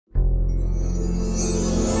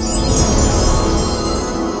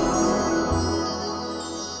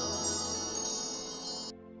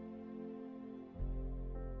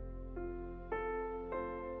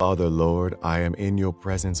Father, Lord, I am in your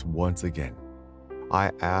presence once again. I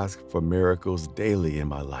ask for miracles daily in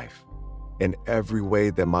my life. In every way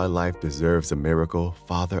that my life deserves a miracle,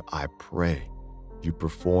 Father, I pray you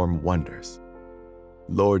perform wonders.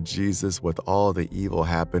 Lord Jesus, with all the evil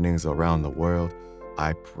happenings around the world,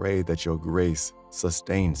 I pray that your grace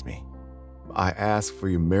sustains me. I ask for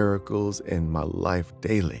your miracles in my life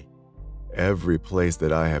daily, every place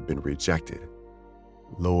that I have been rejected.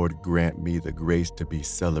 Lord, grant me the grace to be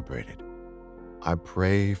celebrated. I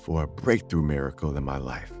pray for a breakthrough miracle in my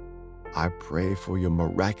life. I pray for your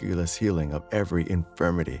miraculous healing of every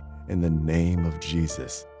infirmity in the name of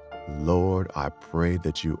Jesus. Lord, I pray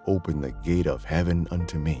that you open the gate of heaven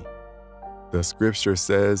unto me. The scripture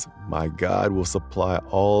says, my God will supply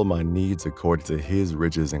all my needs according to his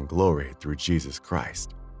riches and glory through Jesus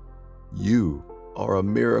Christ. You are a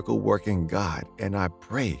miracle-working God, and I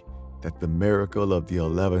pray that the miracle of the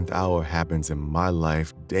 11th hour happens in my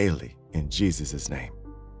life daily in Jesus' name.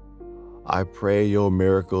 I pray your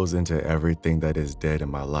miracles into everything that is dead in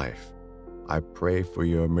my life. I pray for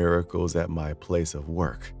your miracles at my place of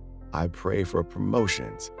work. I pray for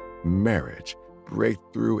promotions, marriage,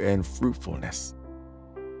 breakthrough, and fruitfulness.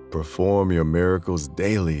 Perform your miracles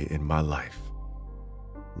daily in my life.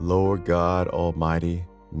 Lord God Almighty,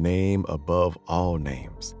 name above all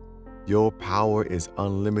names. Your power is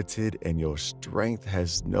unlimited and your strength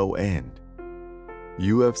has no end.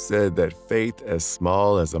 You have said that faith as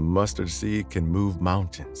small as a mustard seed can move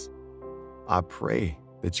mountains. I pray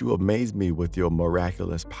that you amaze me with your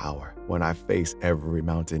miraculous power when I face every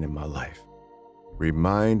mountain in my life.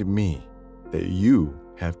 Remind me that you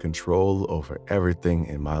have control over everything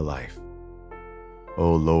in my life.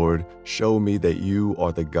 O Lord, show me that you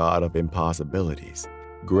are the God of impossibilities.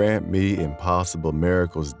 Grant me impossible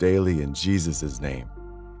miracles daily in Jesus' name.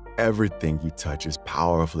 Everything you touch is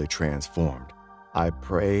powerfully transformed. I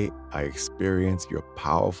pray I experience your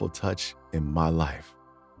powerful touch in my life.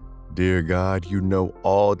 Dear God, you know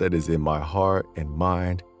all that is in my heart and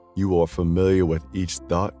mind. You are familiar with each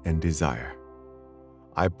thought and desire.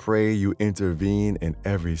 I pray you intervene in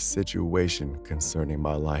every situation concerning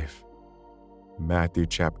my life. Matthew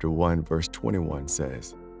chapter 1 verse 21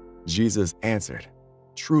 says, Jesus answered,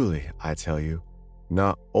 truly, I tell you,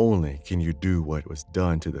 not only can you do what was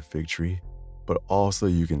done to the fig tree, but also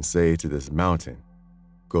you can say to this mountain,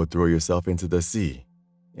 go throw yourself into the sea,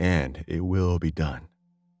 and it will be done.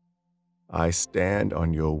 I stand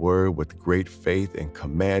on your word with great faith and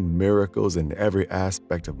command miracles in every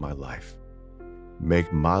aspect of my life.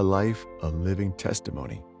 Make my life a living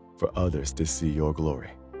testimony for others to see your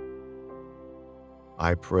glory.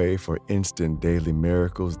 I pray for instant daily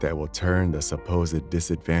miracles that will turn the supposed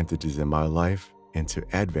disadvantages in my life into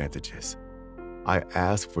advantages. I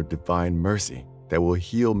ask for divine mercy that will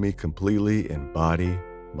heal me completely in body,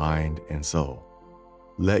 mind, and soul.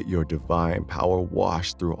 Let your divine power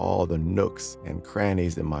wash through all the nooks and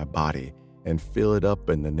crannies in my body and fill it up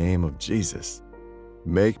in the name of Jesus.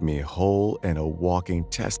 Make me whole and a walking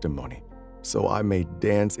testimony, so I may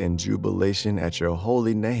dance in jubilation at your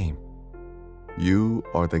holy name. You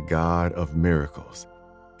are the God of miracles,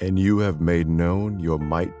 and you have made known your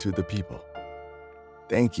might to the people.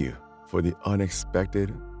 Thank you for the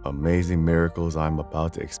unexpected, amazing miracles I'm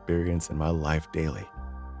about to experience in my life daily.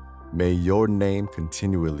 May your name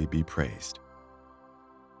continually be praised.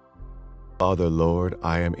 Father, Lord,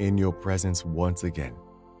 I am in your presence once again.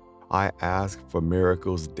 I ask for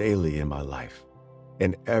miracles daily in my life.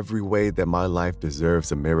 In every way that my life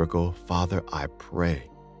deserves a miracle, Father, I pray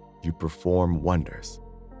you perform wonders.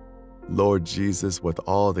 Lord Jesus, with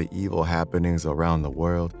all the evil happenings around the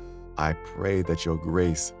world, I pray that your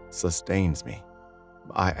grace sustains me.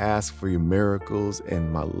 I ask for your miracles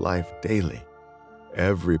in my life daily,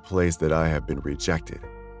 every place that I have been rejected.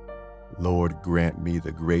 Lord, grant me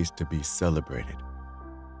the grace to be celebrated.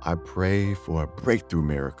 I pray for a breakthrough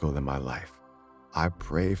miracle in my life. I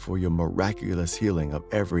pray for your miraculous healing of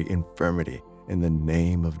every infirmity in the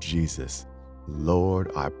name of Jesus.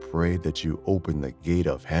 Lord, I pray that you open the gate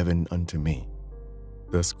of heaven unto me.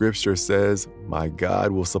 The scripture says, my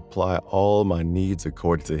God will supply all my needs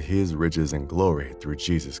according to his riches and glory through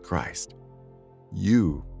Jesus Christ.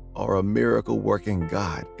 You are a miracle-working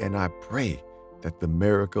God, and I pray that the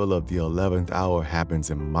miracle of the 11th hour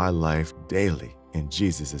happens in my life daily in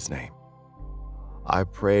Jesus' name. I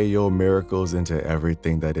pray your miracles into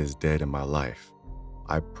everything that is dead in my life.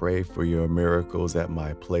 I pray for your miracles at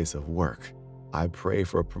my place of work. I pray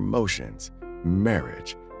for promotions,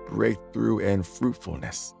 marriage, breakthrough, and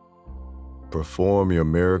fruitfulness. Perform your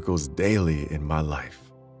miracles daily in my life.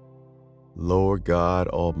 Lord God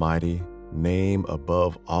Almighty, name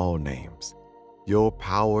above all names. Your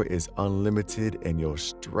power is unlimited and your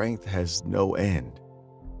strength has no end.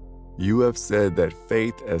 You have said that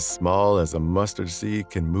faith as small as a mustard seed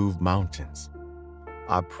can move mountains.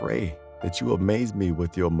 I pray that you amaze me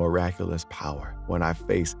with your miraculous power when I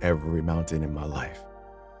face every mountain in my life.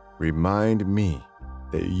 Remind me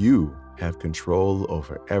that you have control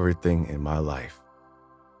over everything in my life.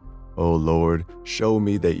 O Lord, show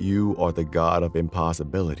me that you are the God of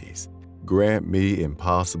impossibilities. Grant me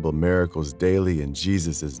impossible miracles daily in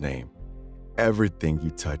Jesus' name. Everything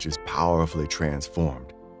you touch is powerfully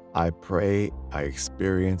transformed. I pray I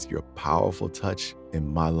experience your powerful touch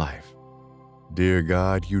in my life. Dear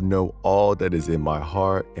God, you know all that is in my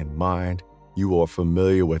heart and mind. You are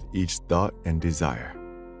familiar with each thought and desire.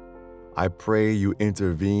 I pray you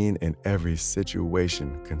intervene in every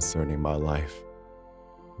situation concerning my life.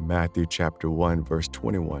 Matthew chapter 1 verse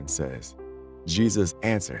 21 says, Jesus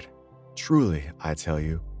answered, "Truly, I tell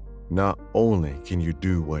you, not only can you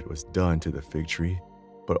do what was done to the fig tree,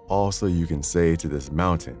 but also you can say to this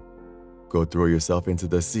mountain, 'Go throw yourself into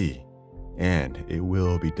the sea,' and it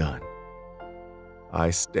will be done." I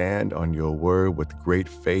stand on your word with great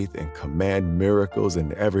faith and command miracles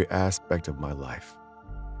in every aspect of my life.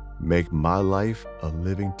 Make my life a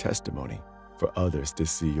living testimony for others to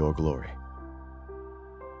see your glory.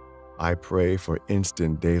 I pray for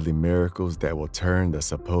instant daily miracles that will turn the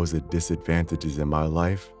supposed disadvantages in my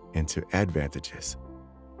life into advantages.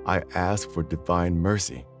 I ask for divine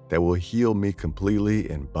mercy that will heal me completely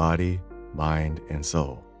in body, mind, and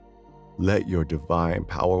soul. Let your divine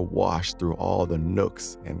power wash through all the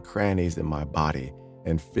nooks and crannies in my body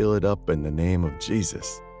and fill it up in the name of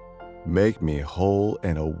Jesus. Make me whole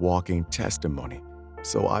and a walking testimony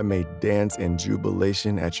so I may dance in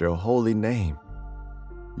jubilation at your holy name.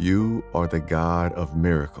 You are the God of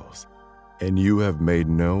miracles, and you have made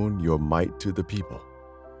known your might to the people.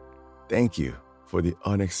 Thank you for the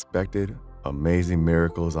unexpected, amazing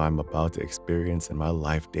miracles I'm about to experience in my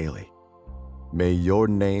life daily. May your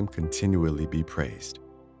name continually be praised.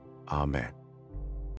 Amen.